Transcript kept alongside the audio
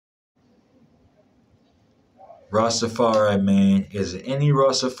Rastafari, man. Is there any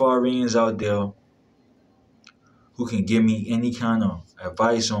Rastafarians out there who can give me any kind of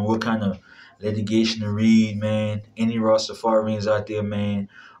advice on what kind of litigation to read, man? Any Rastafarians out there, man?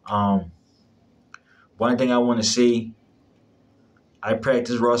 Um, One thing I want to say, I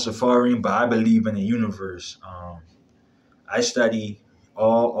practice Rastafarian, but I believe in the universe. I study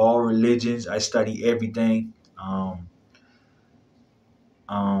all religions. I study everything. Um,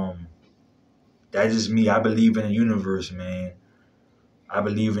 that's just me. I believe in the universe, man. I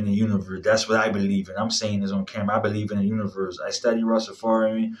believe in the universe. That's what I believe in. I'm saying this on camera. I believe in the universe. I study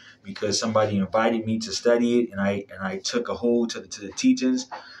Rastafarian because somebody invited me to study it, and I took a hold to the teachings.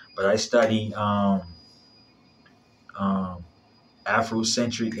 But I study um,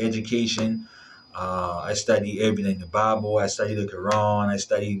 Afrocentric education. I study everything, the Bible. I study the Quran. I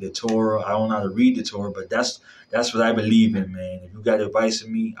study the Torah. I don't know how to read the Torah, but that's what I believe in, man. If you got advice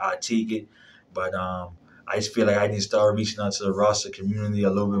from me, I'll take it. But I just feel like I need to start reaching out to the Rasta community a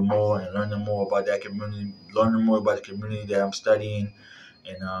little bit more and learning more about that community, learning more about the community that I'm studying.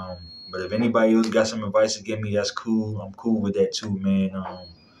 And but if anybody else got some advice to give me, that's cool. I'm cool with that too, man.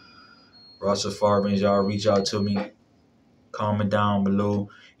 Rastafarians, y'all reach out to me. Comment down below.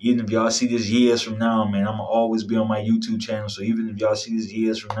 Even if y'all see this years from now, man, I'm gonna always be on my YouTube channel. So even if y'all see this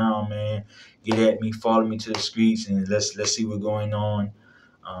years from now, man, get at me, follow me to the streets, and let's see what's going on.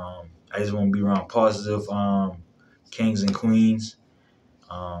 I just want to be around positive kings and queens,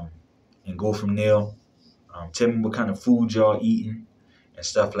 and go from there. Tell me what kind of food y'all eating and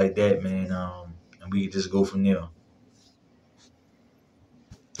stuff like that, man. And we can just go from there.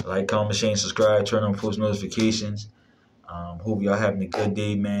 Like, comment, share, and subscribe. Turn on post notifications. Hope y'all having a good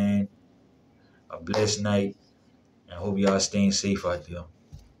day, man. A blessed night. And hope y'all staying safe out there.